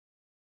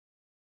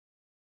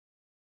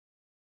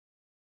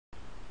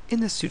In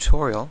this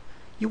tutorial,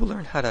 you will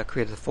learn how to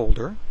create a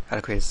folder, how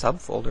to create a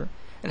subfolder,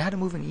 and how to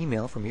move an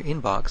email from your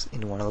inbox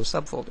into one of those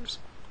subfolders.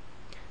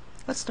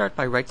 Let's start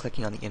by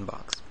right-clicking on the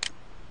inbox.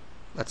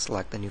 Let's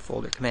select the New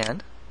Folder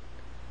command,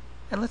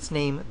 and let's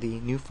name the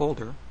new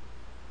folder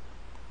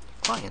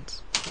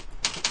Clients.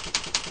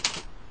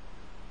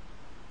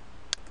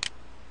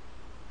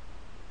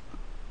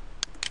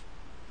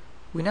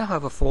 We now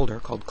have a folder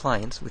called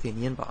Clients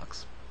within the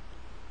inbox.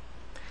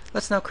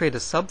 Let's now create a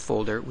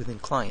subfolder within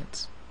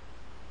Clients.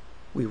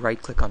 We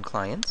right-click on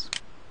Clients,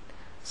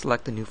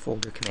 select the New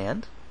Folder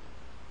command,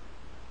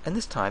 and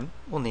this time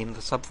we'll name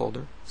the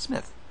subfolder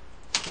Smith.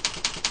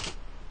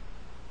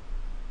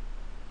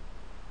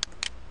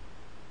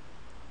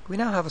 We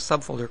now have a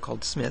subfolder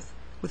called Smith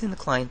within the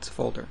Clients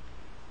folder.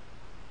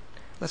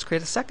 Let's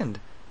create a second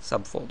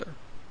subfolder.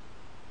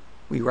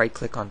 We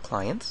right-click on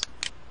Clients,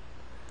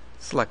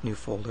 select New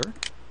Folder,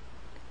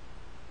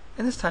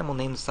 and this time we'll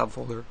name the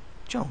subfolder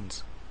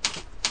Jones.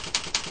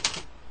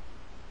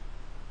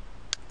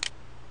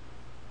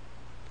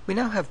 We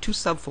now have two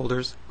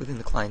subfolders within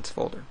the Clients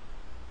folder.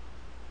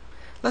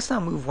 Let's now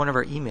move one of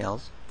our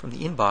emails from the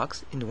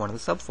inbox into one of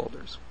the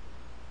subfolders.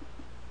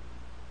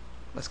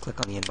 Let's click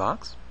on the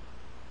inbox.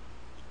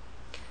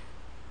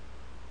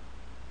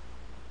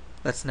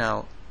 Let's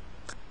now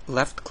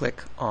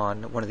left-click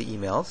on one of the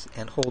emails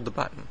and hold the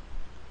button.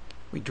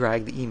 We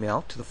drag the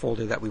email to the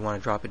folder that we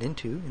want to drop it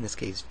into, in this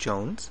case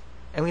Jones,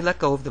 and we let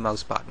go of the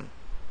mouse button.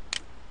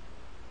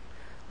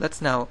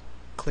 Let's now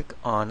click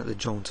on the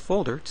Jones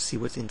folder to see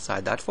what's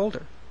inside that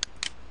folder.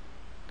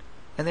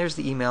 And there's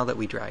the email that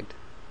we dragged.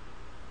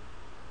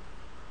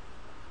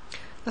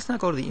 Let's now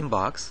go to the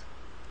inbox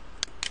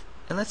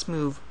and let's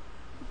move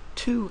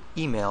two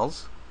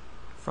emails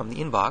from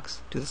the inbox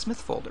to the Smith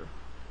folder.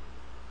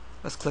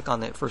 Let's click on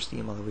the first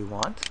email that we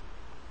want.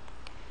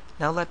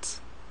 Now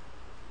let's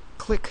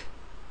click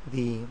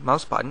the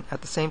mouse button at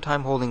the same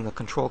time holding the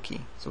Control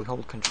key. So we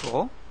hold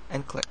Control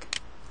and click.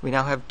 We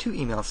now have two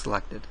emails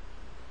selected.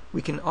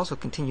 We can also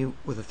continue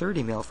with a third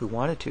email if we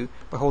wanted to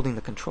by holding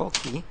the Control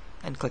key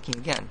and clicking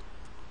again.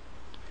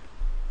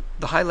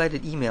 The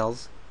highlighted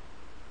emails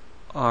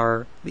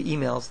are the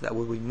emails that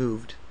will be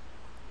moved.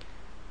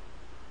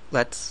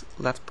 Let's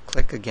left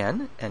click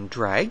again and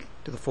drag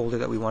to the folder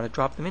that we want to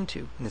drop them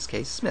into, in this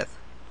case Smith.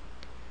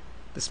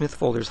 The Smith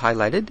folder is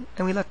highlighted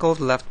and we let go of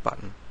the left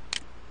button.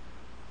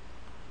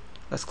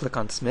 Let's click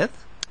on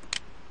Smith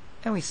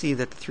and we see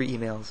that the three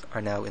emails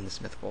are now in the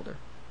Smith folder.